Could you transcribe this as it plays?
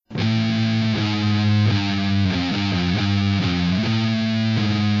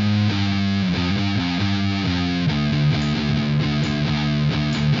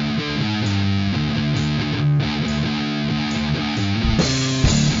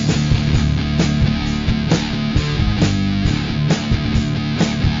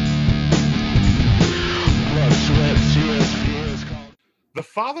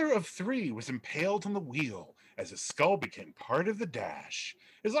father of three was impaled on the wheel as his skull became part of the dash.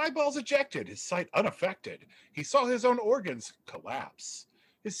 His eyeballs ejected, his sight unaffected. He saw his own organs collapse.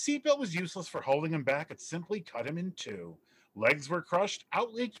 His seatbelt was useless for holding him back. It simply cut him in two. Legs were crushed,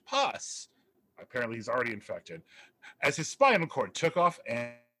 out leaked pus. Apparently, he's already infected. As his spinal cord took off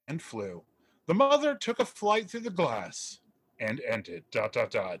and flew. The mother took a flight through the glass and ended. ...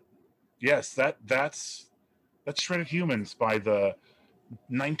 Yes, that's Shredded Humans by the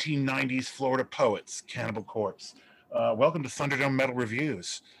 1990s Florida Poets, Cannibal Corpse. Welcome to Thunderdome Metal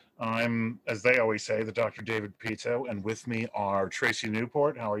Reviews. I'm, as they always say, the Dr. David Pito, and with me are Tracy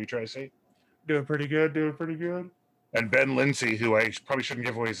Newport. How are you, Tracy? Doing pretty good. And Ben Lindsay, who I probably shouldn't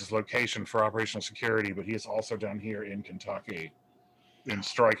give away his location for operational security, but he is also down here in Kentucky in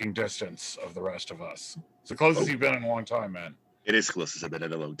striking distance of the rest of us. It's the closest you've been in a long time, man. It is close as I've been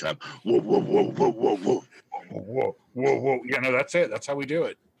in a long time. Whoa, whoa, whoa, whoa, whoa, whoa. Whoa, whoa, whoa. Yeah, no, that's it. That's how we do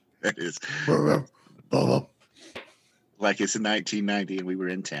it. That is. Like it's in 1990 and we were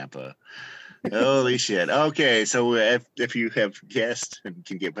in Tampa. Holy shit. Okay, so if you have guessed and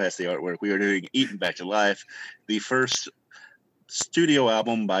can get past the artwork, we are doing Eaten Back to Life, the first studio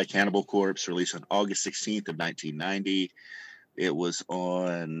album by Cannibal Corpse, released on August 16th of 1990. It was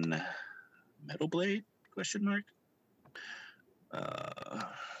on Metal Blade? ? I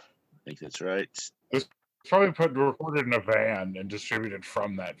think that's right. It was probably recorded in a van and distributed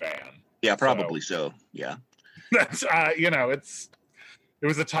from that van. Yeah, probably so. Yeah. That's it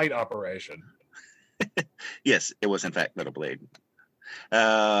was a tight operation. Yes, it was in fact Metal Blade. The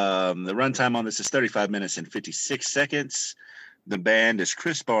runtime on this is 35 minutes and 56 seconds. The band is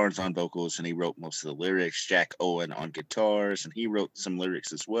Chris Barnes on vocals, and he wrote most of the lyrics. Jack Owen on guitars, and he wrote some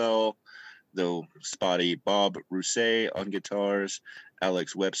lyrics as well, though spotty. Bob Rousset on guitars,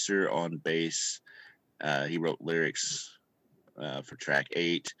 Alex Webster on bass. He wrote lyrics for track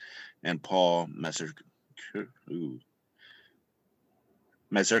 8, and Paul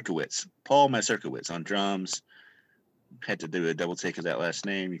Mazurkiewicz on drums. Had to do a double take of that last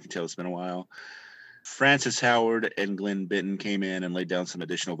name. You can tell it's been a while. Francis Howard and Glenn Benton came in and laid down some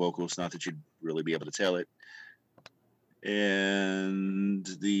additional vocals. Not that you'd really be able to tell it. And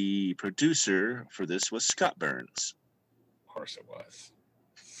the producer for this was Scott Burns. Of course it was.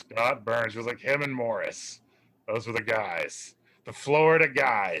 Scott Burns. It was like him and Morris. Those were the guys. The Florida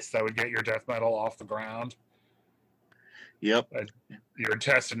guys that would get your death metal off the ground. Yep. Your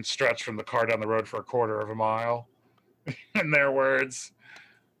intestines stretched from the car down the road for a quarter of a mile. In their words.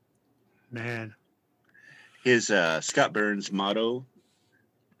 Man. His Scott Burns motto.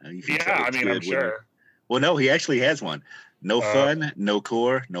 I'm sure. Well, no, he actually has one. No fun, no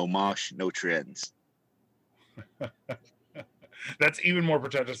core, no mosh, no trends. That's even more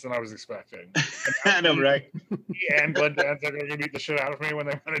pretentious than I was expecting. I know, right? He and Glenn Danzig are going to beat the shit out of me when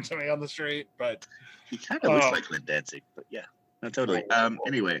they run into me on the street. But he kind of looks like Glenn Danzig. But yeah, no, totally.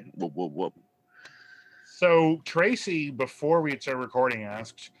 Anyway, whoop. So Tracy, before we started recording,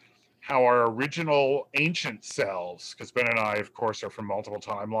 asked how our original ancient selves, because Ben and I, of course, are from multiple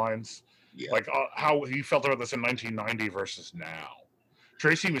timelines, like how he felt about this in 1990 versus now.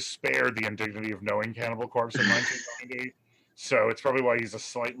 Tracy was spared the indignity of knowing Cannibal Corpse in 1990, so it's probably why he's a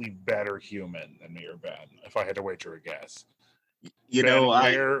slightly better human than me or Ben, if I had to wager a guess. You Ben, know,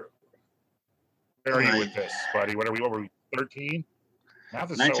 where are you with this, buddy? What were we, 13?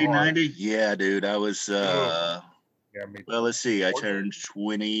 1990? So yeah, dude. I was me well, let's see. I turned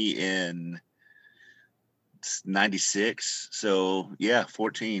 20 in 96. So yeah,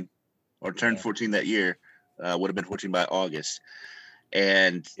 14. Or turned 14 that year. Would have been 14 by August.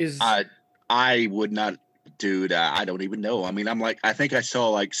 And I would not, dude, I don't even know. I mean, I think I saw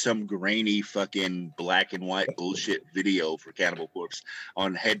like some grainy fucking black and white bullshit video for Cannibal Corpse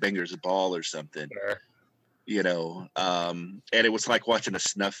on Headbangers Ball or something. Sure. You know, and it was like watching a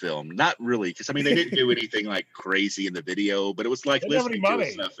snuff film. Not really, because I mean they didn't do anything like crazy in the video, but it was like listening to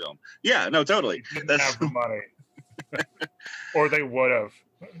a snuff film. Yeah, no, totally. They didn't have the money, or they would have.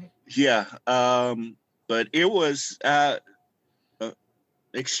 Yeah, but it was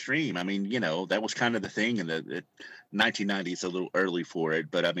extreme. I mean, you know, that was kind of the thing in the 1990s. A little early for it,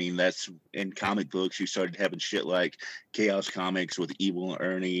 but I mean, that's in comic books. You started having shit like Chaos Comics with Evil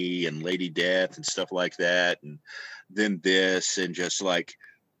Ernie and Lady Death and stuff like that, and then this, and just like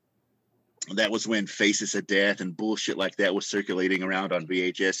that was when Faces of Death and bullshit like that was circulating around on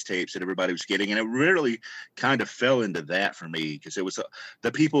VHS tapes that everybody was getting, and it really kind of fell into that for me, because it was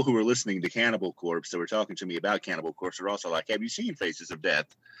the people who were listening to Cannibal Corpse that were talking to me about Cannibal Corpse were also like, "Have you seen Faces of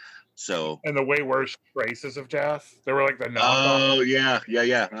Death?" So and the way worse Traces of Death. They were like the knockoff. Oh yeah.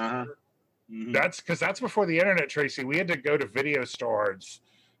 Mhm. That's before the internet, Tracy. We had to go to video stores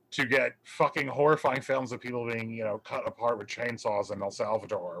to get fucking horrifying films of people being, cut apart with chainsaws in El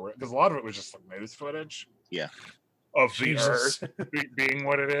Salvador, because a lot of it was just like news footage. Yeah. Of the Jesus. earth being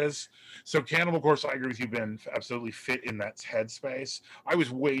what it is. So Cannibal Corpse, I agree with you, Ben, absolutely fit in that headspace. I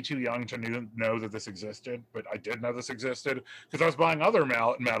was way too young to know that this existed, but I did know this existed because I was buying other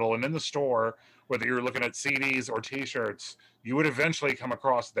metal, and in the store, whether you were looking at CDs or T-shirts, you would eventually come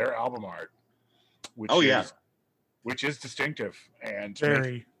across their album art, which is distinctive and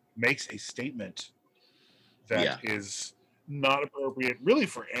Very. makes a statement that is not appropriate really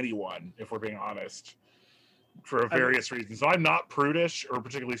for anyone, if we're being honest, for various reasons. I'm not prudish or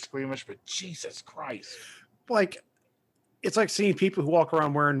particularly squeamish, but Jesus Christ. Like, it's like seeing people who walk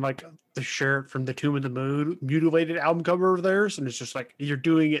around wearing like the shirt from the Tomb of the Moon mutilated album cover of theirs, and it's just like you're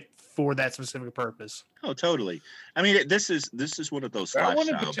doing it for that specific purpose. Oh, totally. I mean, this is one of those That one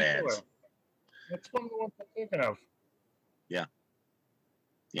in lifestyle particular. bands. That's one of the ones I'm thinking of.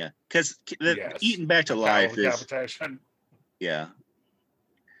 Yeah, because Eaten Back to Life is decapitation. Yeah.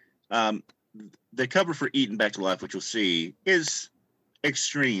 The cover for Eaten Back to Life, which you'll see, is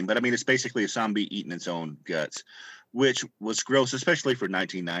extreme, but I mean, it's basically a zombie eating its own guts, which was gross, especially for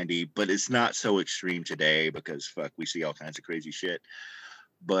 1990, but it's not so extreme today because fuck, we see all kinds of crazy shit.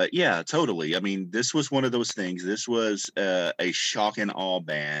 But yeah, totally. I mean, this was one of those things. This was a shock and awe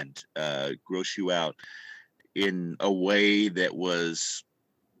band, gross you out in a way that was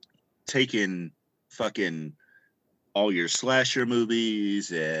taking fucking all your slasher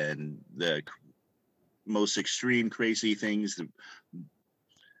movies and the most extreme crazy things,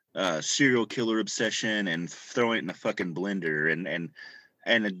 the serial killer obsession, and throwing it in a fucking blender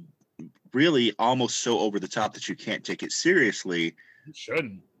and really almost so over the top that you can't take it seriously. You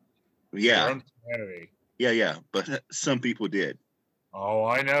shouldn't. Yeah. Yeah. But some people did. Oh,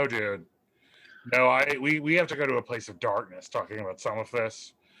 I know, dude. No, we have to go to a place of darkness talking about some of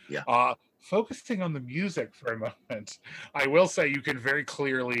this. Yeah. Focusing on the music for a moment, I will say you can very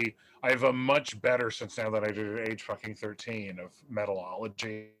clearly. I have a much better sense now that I did at age fucking 13 of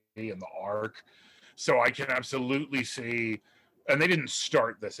metallology and the arc, so I can absolutely see. And they didn't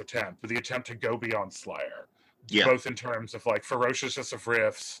start this attempt, but the attempt to go beyond Slayer, both in terms of like ferociousness of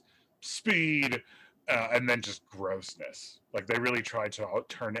riffs, speed, and then just grossness. Like they really tried to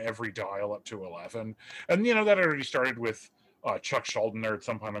turn every dial up to 11, and that already started with. Chuck Schuldiner at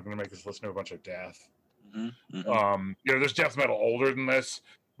some point. I'm going to make us listen to a bunch of death. Mm-hmm. There's death metal older than this,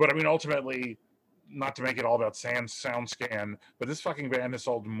 but I mean, ultimately, not to make it all about SoundScan, but this fucking band has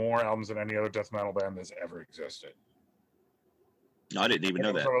sold more albums than any other death metal band that's ever existed. No, I didn't even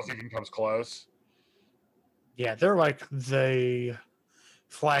know that. Else even comes close. Yeah, they're like the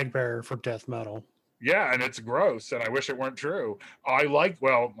flag bearer for death metal. Yeah, and it's gross, and I wish it weren't true. I'm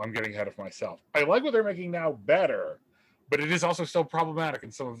getting ahead of myself. I like what they're making now better, but it is also still problematic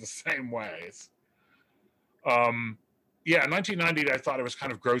in some of the same ways. In 1990, I thought it was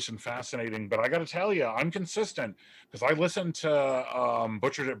kind of gross and fascinating, but I got to tell you, I'm consistent because I listened to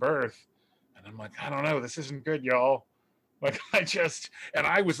Butchered at Birth, and I'm like, I don't know, this isn't good, y'all. Like,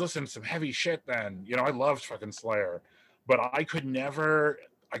 I was listening to some heavy shit then. I loved fucking Slayer, but I could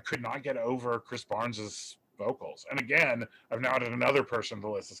not get over Chris Barnes's vocals. And again, I've now added another person to the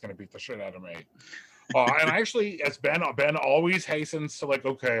list that's going to beat the shit out of me. And actually, as Ben always hastens to like,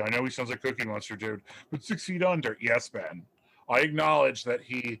 okay, I know he sounds like Cookie Monster, dude, but 6 Feet Under, yes, Ben, I acknowledge that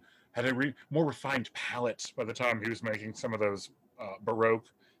he had a more refined palate by the time he was making some of those Baroque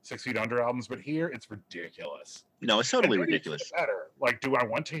 6 Feet Under albums, but here it's ridiculous. No, it's totally ridiculous. Better. Like, do I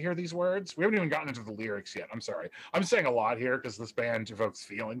want to hear these words? We haven't even gotten into the lyrics yet. I'm sorry. I'm saying a lot here because this band evokes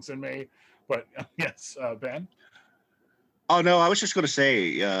feelings in me. But yes, Ben. Oh no, I was just going to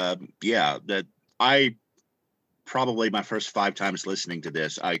say, that I probably my first 5 times listening to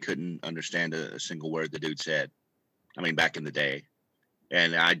this, I couldn't understand a single word the dude said. I mean, back in the day.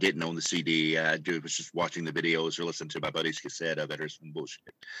 And I didn't own the CD. I was just watching the videos or listening to my buddy's cassette of it or some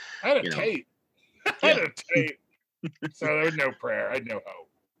bullshit. I had a tape. So there was no prayer. I had no hope.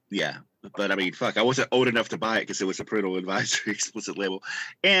 Yeah. But I mean, fuck, I wasn't old enough to buy it because it was a parental advisory explicit label.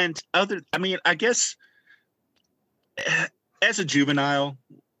 And I guess as a juvenile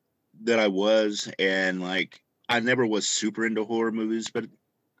that I was, and like, I never was super into horror movies, but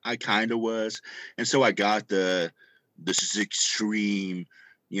I kind of was. And so I got this is extreme,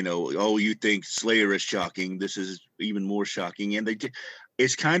 you think Slayer is shocking. This is even more shocking. And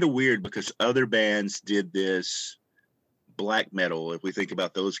it's kind of weird because other bands did this black metal. If we think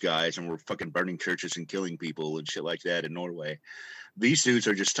about those guys, and we're fucking burning churches and killing people and shit like that in Norway, these dudes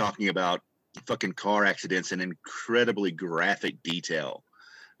are just talking about fucking car accidents in incredibly graphic detail.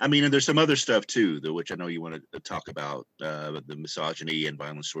 I mean, and there's some other stuff too, though, which I know you want to talk about, the misogyny and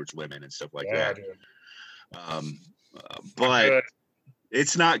violence towards women and stuff like that. Dude. Um, Not but good.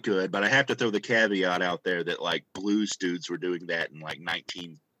 it's not good. But I have to throw the caveat out there that like blues dudes were doing that in like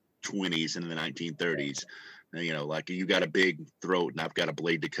 1920s and the 1930s. You know, like you got a big throat and I've got a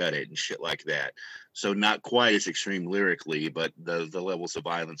blade to cut it and shit like that. So not quite as extreme lyrically, but the levels of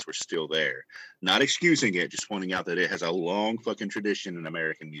violence were still there. Not excusing it, just pointing out that it has a long fucking tradition in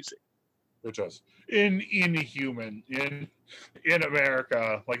American music. It does. In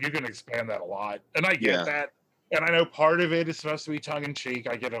America, like you can expand that a lot. And I get Yeah. that. And I know part of it is supposed to be tongue in cheek.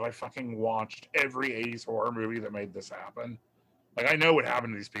 I get it. I fucking watched every 80s horror movie that made this happen. Like I know what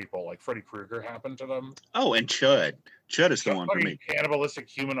happened to these people. Like Freddy Krueger happened to them. Oh, and Chud. Chud is the one for Fucking me. cannibalistic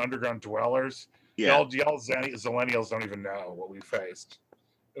human underground dwellers. Yeah. Y'all Zillennials don't even know what we faced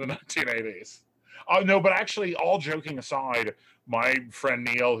in the 1980s. Oh no, but actually, all joking aside, my friend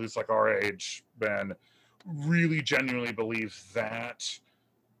Neil, who's like our age, Ben, really genuinely believes that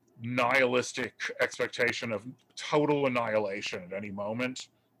nihilistic expectation of total annihilation at any moment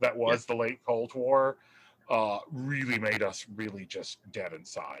that was the late Cold War really made us really just dead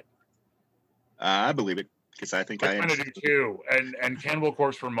inside. I believe it because I think I kind of do too. And Cannibal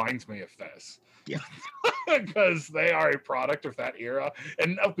Corpse reminds me of this. Yeah. Because they are a product of that era.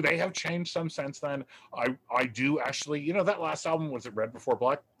 And they have changed some since then. I do actually, you know, that last album, was it Red Before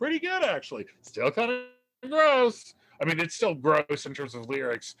Black? Pretty good, actually. Still kind of gross. I mean, it's still gross in terms of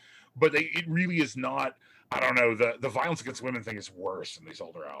lyrics, but it really is not. I don't know, the violence against women thing is worse in these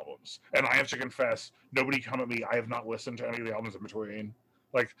older albums. And I have to confess, nobody come at me. I have not listened to any of the albums in between.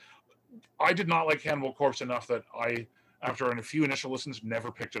 Like, I did not like Cannibal Corpse enough that I, after a few initial listens,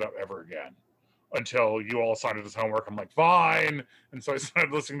 never picked it up ever again. Until you all assigned it as homework. I'm like, fine. And so I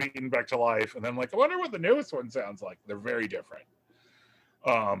started listening to Eaten Back to Life. And then I'm like, I wonder what the newest one sounds like. They're very different.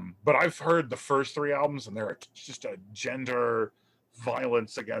 But I've heard the first three albums, and they're just a gender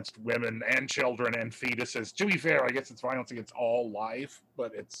violence against women and children and fetuses. To be fair, I guess it's violence against all life,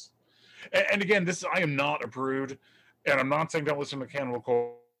 but it's, and again, I am not a prude, and I'm not saying don't listen to Cannibal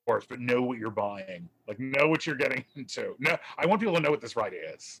Corpse, but know what you're buying. Like, know what you're getting into. No, I want people to know what this ride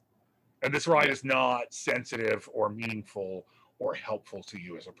is. And this ride is not sensitive or meaningful or helpful to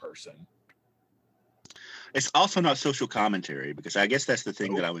you as a person. It's also not social commentary, because I guess that's the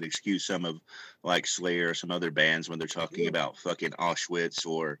thing that I would excuse some of, like Slayer or some other bands when they're talking about fucking Auschwitz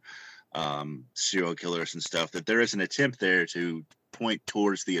or serial killers and stuff, that there is an attempt there to point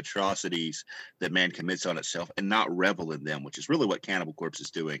towards the atrocities that man commits on itself and not revel in them, which is really what Cannibal Corpse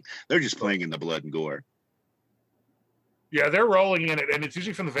is doing. They're just playing in the blood and gore. Yeah, they're rolling in it, and it's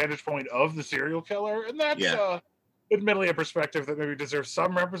usually from the vantage point of the serial killer, and that's admittedly a perspective that maybe deserves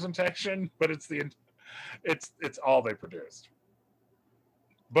some representation, but it's all they produced.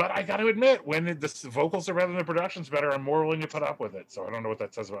 But I got to admit, when the vocals are better than the production's better, I'm more willing to put up with it. So I don't know what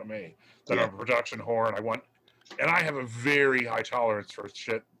that says about me. That I'm a production whore, and I have a very high tolerance for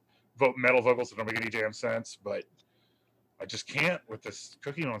shit, metal vocals that don't make any damn sense, but I just can't with this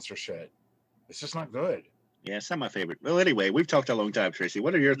Cookie Monster shit. It's just not good. Yeah, it's not my favorite. Well, anyway, we've talked a long time, Tracy.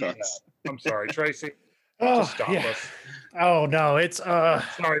 What are your thoughts? I'm sorry, Tracy. Just stop us. Oh no, it's sorry,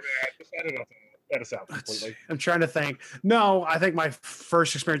 man. Just edit us out completely. I'm trying to think. No, I think my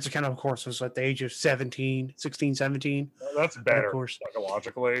first experience with Cannibal Corpse was at the age of 16, 17. Well, that's better, of course.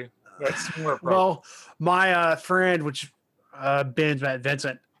 Psychologically. That's more well, my friend, which Ben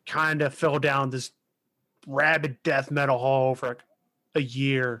Vincent, kind of fell down this rabid death metal hole for a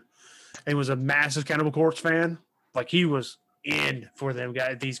year. And was a massive Cannibal Corpse fan. Like, he was in for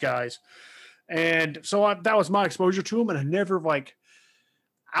these guys. And so that was my exposure to them. And I never, like,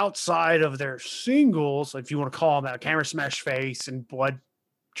 outside of their singles, if you want to call them out, Camera Smash Face and Blood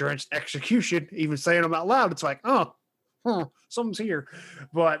Drenched Execution, even saying them out loud, it's like, something's here.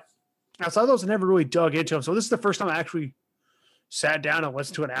 But outside of those, I never really dug into them. So this is the first time I actually sat down and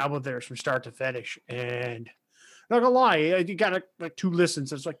listened to an album of theirs from start to finish. And not gonna lie, you got like 2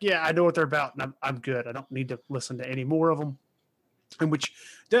 listens. It's like, yeah, I know what they're about, and I'm good. I don't need to listen to any more of them. In which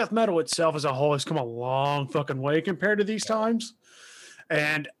death metal itself as a whole has come a long fucking way compared to these times.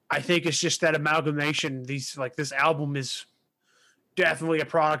 And I think it's just that amalgamation. This album is definitely a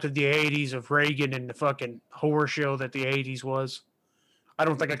product of the 80s, of Reagan and the fucking horror show that the 80s was. I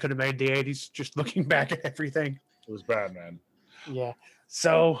don't think I could have made the 80s, just looking back at everything. It was bad, man. Yeah.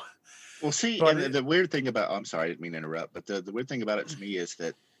 So... Well, see, and the weird thing about, I'm sorry, I didn't mean to interrupt, but the weird thing about it to me is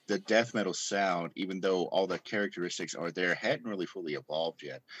that the death metal sound, even though all the characteristics are there, hadn't really fully evolved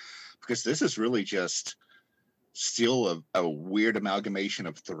yet. Because this is really just still a weird amalgamation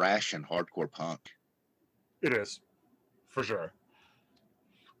of thrash and hardcore punk. It is, for sure.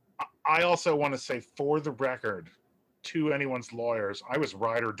 I also want to say, for the record, to anyone's lawyers, I was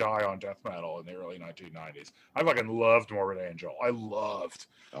ride or die on death metal in the early 1990s. I fucking loved Morbid Angel. I loved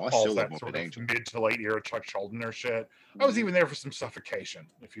Oh, I all still of love that sort Morbid of Angel. mid to late era Chuck Schuldiner shit. I was even there for some Suffocation,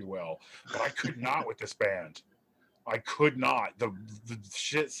 if you will, but I could not with this band. I could not. The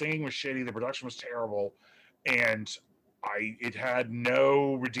shit singing was shitty. The production was terrible, and it had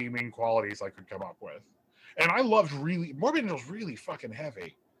no redeeming qualities I could come up with. And I loved Morbid Angel's really fucking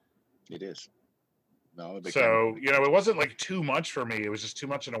heavy. It is. No, So it wasn't like too much for me. It was just too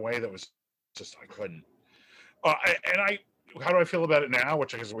much in a way that was just I couldn't. How do I feel about it now?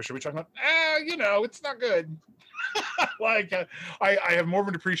 Which I guess we should be talking about. It's not good. Like I have more of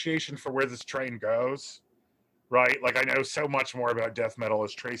an appreciation for where this train goes. Right, like I know so much more about death metal,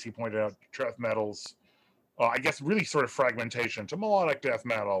 as Tracy pointed out. Death metal's, I guess, really sort of fragmentation to melodic death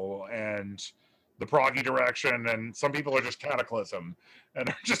metal and the proggy direction, and some people are just Cataclysm and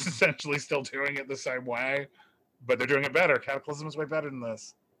are just essentially still doing it the same way, but they're doing it better. Cataclysm is way better than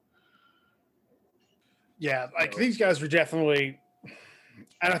this. Yeah, like these guys were definitely,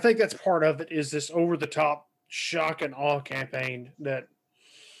 and I think that's part of it, is this over the top shock and awe campaign that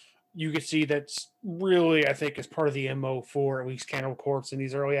you can see that's really, I think, is part of the MO for at least Cannibal Corpse in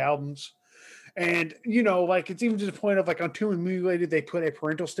these early albums. And, like it's even to the point of like on Tomb and Mutilated, they put a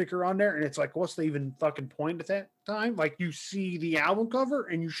parental sticker on there, and it's like, what's the even fucking point at that time? Like you see the album cover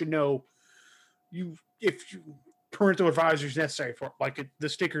and you should know if parental advisory is necessary for it. Like the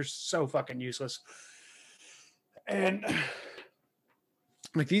sticker's so fucking useless. And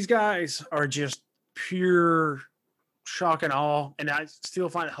like these guys are just pure shock and awe, and I still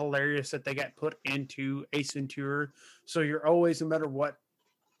find it hilarious that they got put into Ace Ventura. So you're always, no matter what,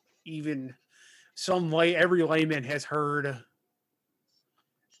 even every layman has heard,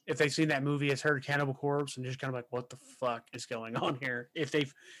 if they've seen that movie, has heard Cannibal Corpse, and just kind of like, what the fuck is going on here? If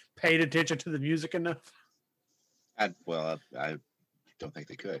they've paid attention to the music enough. I don't think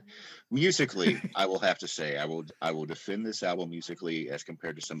they could. Musically, I will have to say I will defend this album musically as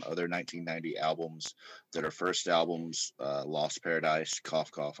compared to some other 1990 albums that are first albums. Lost Paradise,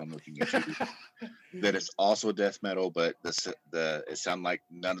 cough cough. I'm looking at you. That is also death metal, but it sounded like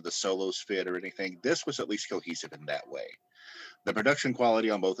none of the solos fit or anything. This was at least cohesive in that way. The production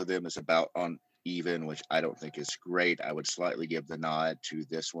quality on both of them is about on even, which I don't think is great. I would slightly give the nod to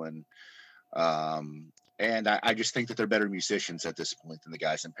this one. And I just think that they're better musicians at this point than the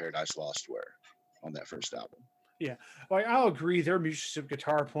guys in Paradise Lost were on that first album. Yeah, like I'll agree, their music,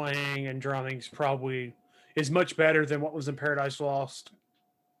 guitar playing and drumming is much better than what was in Paradise Lost,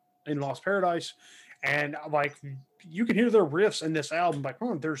 in Lost Paradise. And like you can hear their riffs in this album, like,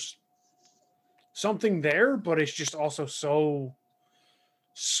 there's something there, but it's just also so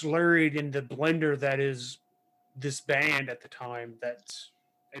slurred in the blender that is this band at the time that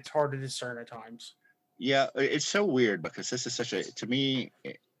it's hard to discern at times. Yeah, it's so weird because this is to me,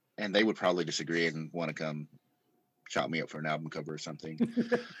 and they would probably disagree and want to come chop me up for an album cover or something.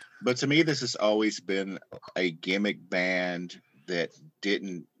 But to me, this has always been a gimmick band that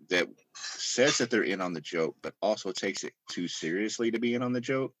says that they're in on the joke, but also takes it too seriously to be in on the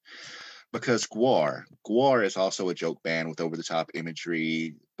joke. Because Gwar is also a joke band with over-the-top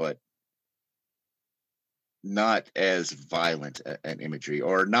imagery, but not as violent an imagery,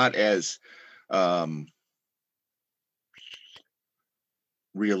 or not as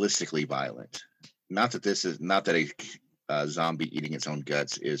realistically violent. Not that a zombie eating its own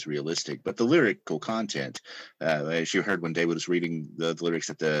guts is realistic, but the lyrical content, as you heard when David was reading the lyrics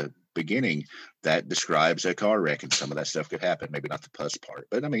at the beginning, that describes a car wreck, and some of that stuff could happen. Maybe not the pus part,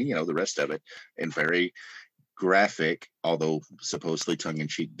 but I mean, the rest of it in very graphic, although supposedly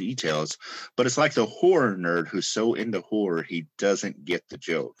tongue-in-cheek details. But it's like the horror nerd who's so into horror he doesn't get the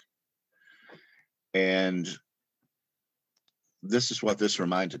joke. And this is what this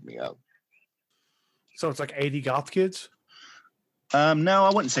reminded me of. So it's like 80 goth kids? No, I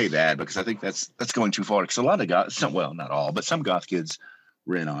wouldn't say that, because I think that's going too far. Because a lot of not all, but some goth kids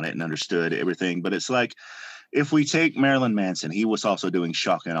were in on it and understood everything. But it's like, if we take Marilyn Manson, he was also doing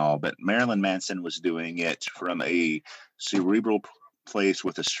shock and awe, but Marilyn Manson was doing it from a cerebral place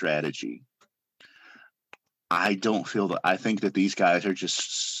with a strategy. I think that these guys are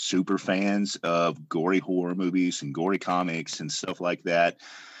just super fans of gory horror movies and gory comics and stuff like that,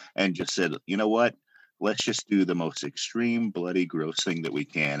 and just said, you know what? Let's just do the most extreme, bloody, gross thing that we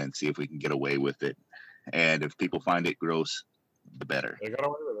can and see if we can get away with it. And if people find it gross, the better. They got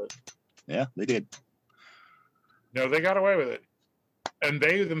away with it. Yeah, they did. No, they got away with it. And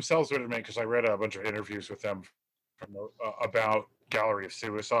they themselves would admit, because I read a bunch of interviews with them about Gallery of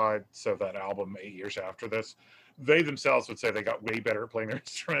Suicide, so that album 8 years after this, they themselves would say they got way better at playing their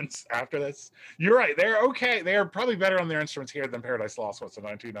instruments after this. You're right. They're okay. They are probably better on their instruments here than Paradise Lost was in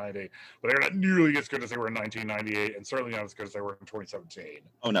 1990, but they're not nearly as good as they were in 1998, and certainly not as good as they were in 2017.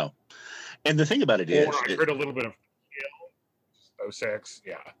 Oh no. And the thing about it is, I heard a little bit of 06.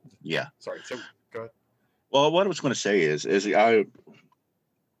 Yeah. Sorry. So go ahead. Well, what I was going to say is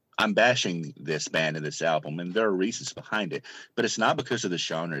I'm bashing this band and this album, and there are reasons behind it, but it's not because of the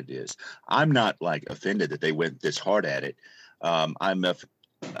genre it is. I'm not like offended that they went this hard at it.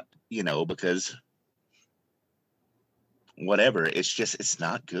 Because whatever, it's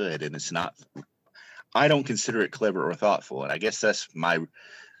not good, and I don't consider it clever or thoughtful. And I guess that's my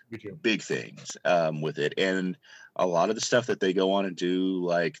big things with it. And a lot of the stuff that they go on and do,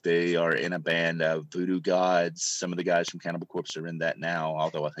 like they are in a band of Voodoo Gods. Some of the guys from Cannibal Corpse are in that now,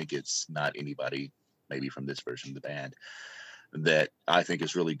 although I think it's not anybody maybe from this version of the band that I think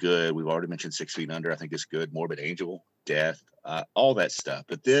is really good. We've already mentioned 6 Feet Under. I think it's good. Morbid Angel, Death, all that stuff.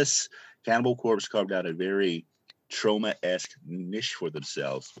 But this Cannibal Corpse carved out a very Troma-esque niche for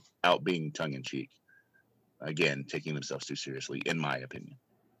themselves, out being tongue-in-cheek. Again, taking themselves too seriously, in my opinion.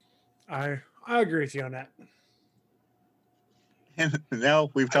 I agree with you on that. And now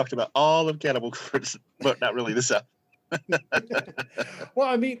we've talked about all of Cannibal Corpse, but not really the stuff. Well,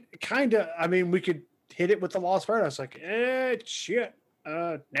 I mean, kind of. I mean, we could hit it with the Lost Paradise, like, shit.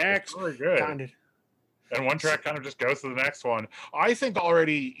 Next. Very good. Kind of. And one track kind of just goes to the next one. I think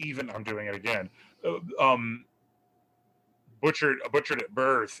already, even I'm doing it again. Butchered at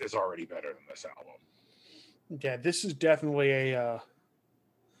Birth is already better than this album. Yeah, this is definitely I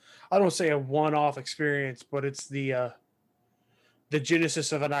don't say a one-off experience, but it's the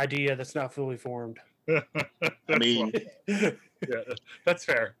genesis of an idea that's not fully formed. I mean, yeah, that's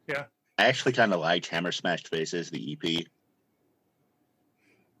fair. Yeah, I actually kind of liked Hammer Smashed Faces, the EP.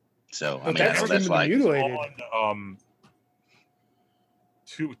 So I mean, that's like Mutilated. On,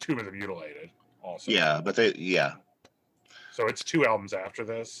 Tomb of the Mutilated also. Yeah, but So it's 2 albums after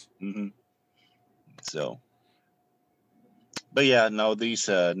this. Mm-hmm. So, but yeah, no, these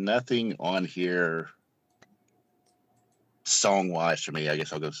nothing on here song wise for me. I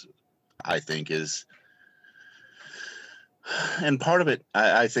guess I think is, and part of it,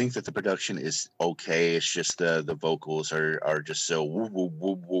 I think that the production is okay. It's just the vocals are just so woo, woo,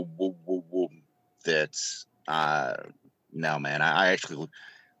 woo, woo, woo, woo, woo, that's no, man. I actually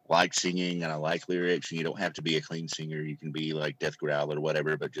like singing and I like lyrics, and you don't have to be a clean singer. You can be like Death Growl or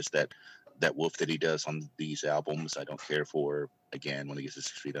whatever, but just that woof that he does on these albums, I don't care for. Again, when he gets to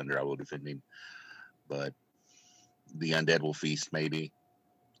 6 Feet Under, I will defend him. But The Undead Will Feast, maybe.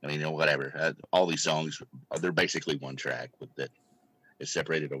 I mean, whatever. All these songs, they're basically one track that is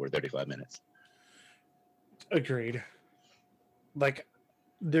separated over 35 minutes. Agreed. Like,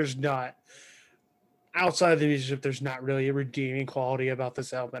 there's not, outside of the music, there's not really a redeeming quality about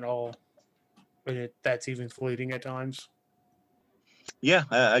this album at all. But that's even fleeting at times. Yeah,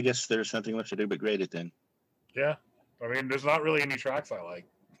 I guess there's nothing left to do but grade it then. Yeah. I mean, there's not really any tracks I like.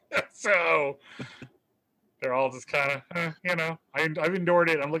 So they're all just kind of, I've endured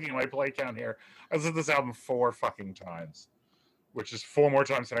it. I'm looking at my play count here. I listened to this album 4 fucking times, which is 4 more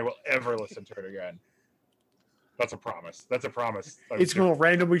times than I will ever listen to it again. That's a promise. It's going to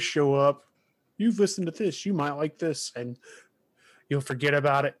randomly show up. You've listened to this. You might like this. And you'll forget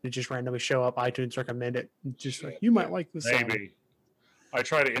about it. It just randomly show up. iTunes recommend it. Just like, you might like this. Maybe. Song. I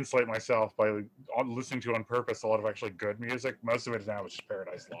try to insulate myself by listening to on purpose a lot of actually good music. Most of it now is just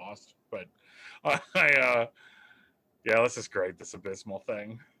Paradise Lost. But let's just grade this abysmal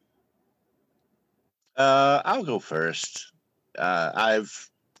thing. I'll go first. I've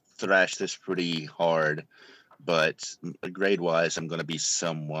thrashed this pretty hard, but grade-wise, I'm going to be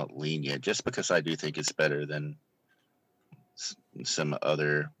somewhat lenient, just because I do think it's better than some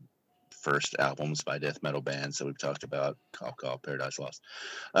other first albums by death metal bands that we've talked about. Call Paradise Lost.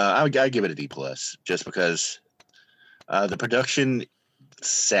 I give it a D+, just because the production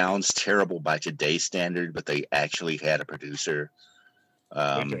sounds terrible by today's standard, but they actually had a producer.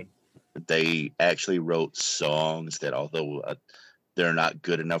 They actually wrote songs that, although they're not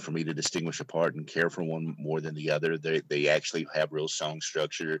good enough for me to distinguish apart and care for one more than the other, they actually have real song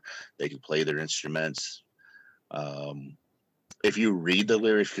structure. They can play their instruments. If you read the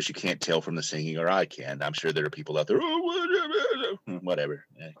lyrics, because you can't tell from the singing, or I can, I'm sure there are people out there, whatever,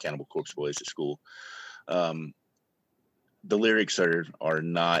 Cannibal Corpse boys at school. The lyrics are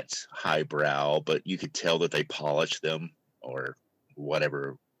not highbrow, but you could tell that they polish them, or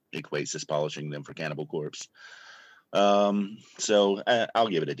whatever equates as polishing them for Cannibal Corpse. So I'll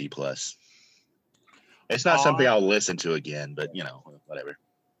give it a D+. It's not something I'll listen to again, but whatever.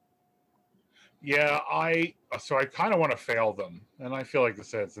 Yeah, so I kind of want to fail them, and I feel like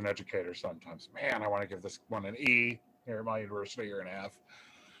this as an educator sometimes. Man, I want to give this one an E here at my university or an F.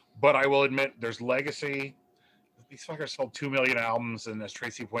 But I will admit, there's legacy. These fuckers sold 2 million albums, and as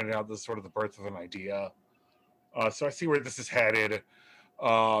Tracy pointed out, this is sort of the birth of an idea. So I see where this is headed.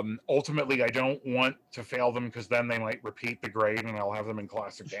 Ultimately, I don't want to fail them because then they might repeat the grade, and I'll have them in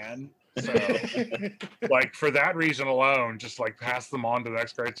class again. So, like for that reason alone, just like pass them on to the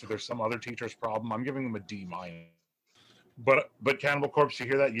next grade. So there's some other teacher's problem. I'm giving them a D minus. But Cannibal Corpse, you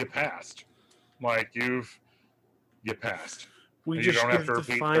hear that? You passed. Like you passed. We You just don't have give to the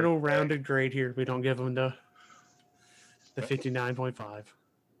repeat final their- rounded grade here. We don't give them the 59.5.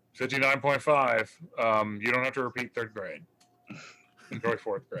 59.5. You don't have to repeat third grade. Enjoy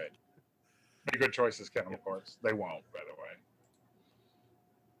fourth grade. Make good choices, Cannibal Corpse. They won't, by the way.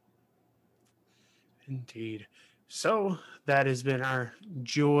 Indeed. So that has been our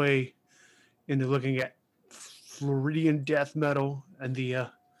joy into looking at Floridian death metal and the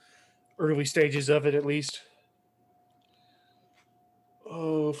early stages of it, at least.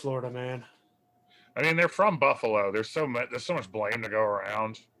 Oh, Florida, man. I mean, they're from Buffalo. There's so much blame to go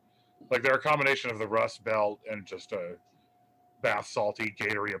around. Like they're a combination of the Rust Belt and just a bath salty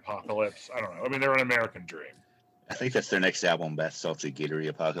Gatory apocalypse. I don't know. I mean, they're an American dream. I think that's their next album, Bath Salty Gatory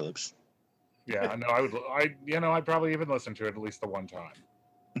Apocalypse. Yeah, no, I'd probably even listen to it at least the one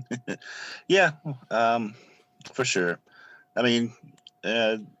time. Yeah, for sure. I mean,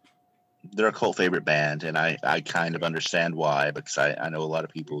 they're a cult favorite band, and I kind of understand why, because I know a lot of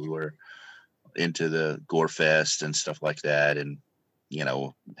people who are into the Gore Fest and stuff like that, and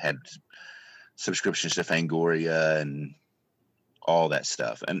had subscriptions to Fangoria and all that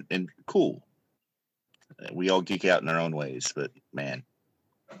stuff, and cool. We all geek out in our own ways, but man,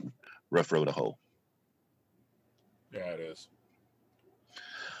 rough road to hoe. Yeah, it is.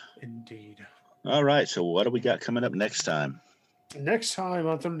 Indeed. All right, so what do we got coming up next time? Next time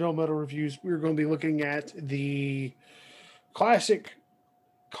on Thunderdome Metal Reviews, we're going to be looking at the classic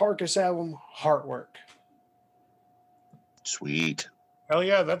Carcass album, Heartwork. Sweet. Hell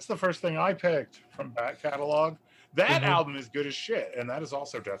yeah, that's the first thing I picked from back catalog. That album is good as shit, and that is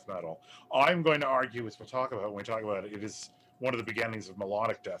also death metal. I'm going to argue, as we'll talk about when we talk about it, it is one of the beginnings of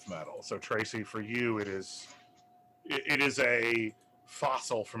melodic death metal. So Tracy, for you, it is a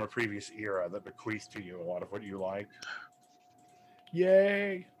fossil from a previous era that bequeathed to you a lot of what you like.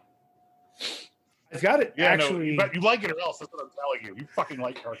 Yay. I've got it. Yeah, actually, no, but you like it or else. That's what I'm telling you. You fucking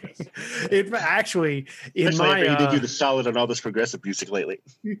like Carcass. It actually in Especially my after you did do the solid on all this progressive music lately.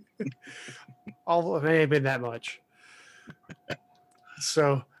 although it may have been that much.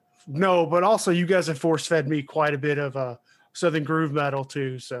 So no, but also you guys have force fed me quite a bit of Southern groove metal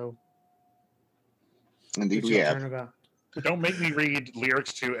too. So Indeed, it's we your have. turnabout. Don't make me read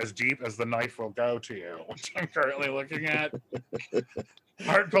lyrics to "As Deep as the Knife Will Go to You," which I'm currently looking at.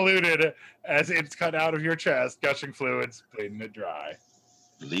 Heart polluted as it's cut out of your chest, gushing fluids, bleeding it dry.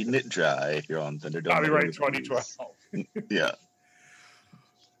 Bleeding it dry here on Thunderdome. Copyright 2012. Yeah.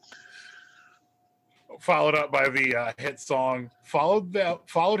 Followed up by the hit song "Followed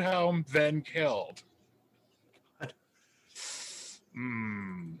Home, Then Killed."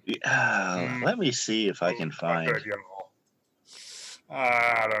 Let me see if I can find. Good, you know.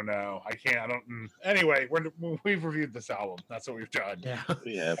 I don't know. I can't. I don't. Anyway, we've reviewed this album. That's what we've done. Yeah.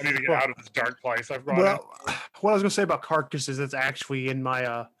 Yeah. I need to get out of this dark place I've brought Well, what I was going to say about Carcass is it's actually in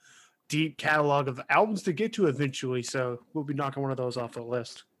my deep catalog of albums to get to eventually. So we'll be knocking one of those off the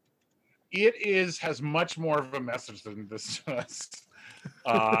list. It has much more of a message than this does,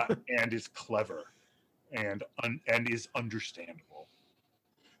 and is clever, and is understandable.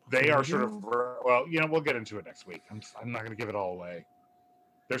 They are sort of we'll get into it next week. I'm not going to give it all away.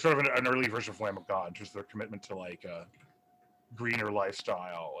 They're sort of an early version of Lamb of God, just their commitment to like a greener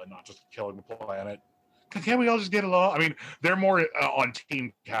lifestyle and not just killing the planet. Can't we all just get along? I mean, they're more on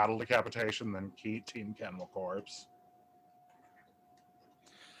Team Cattle Decapitation than Team Cannibal Corpse.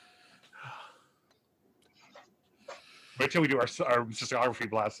 Wait till we do our discography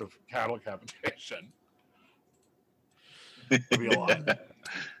blast of Cattle Decapitation. It'll be a lot.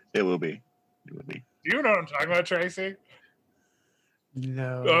 It will be. It will be. Do you know what I'm talking about, Tracy?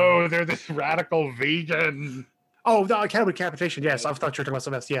 No. Oh, they're this radical vegan. Oh, no, Cannibal Decapitation. Yes, I thought you were talking about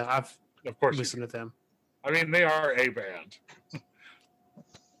something else. Yeah, I've Of course, listened to them. I mean, they are a band.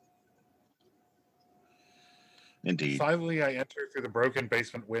 Indeed. Silently, I enter through the broken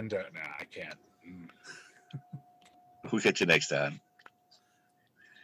basement window. Nah, I can't. We'll catch you next time.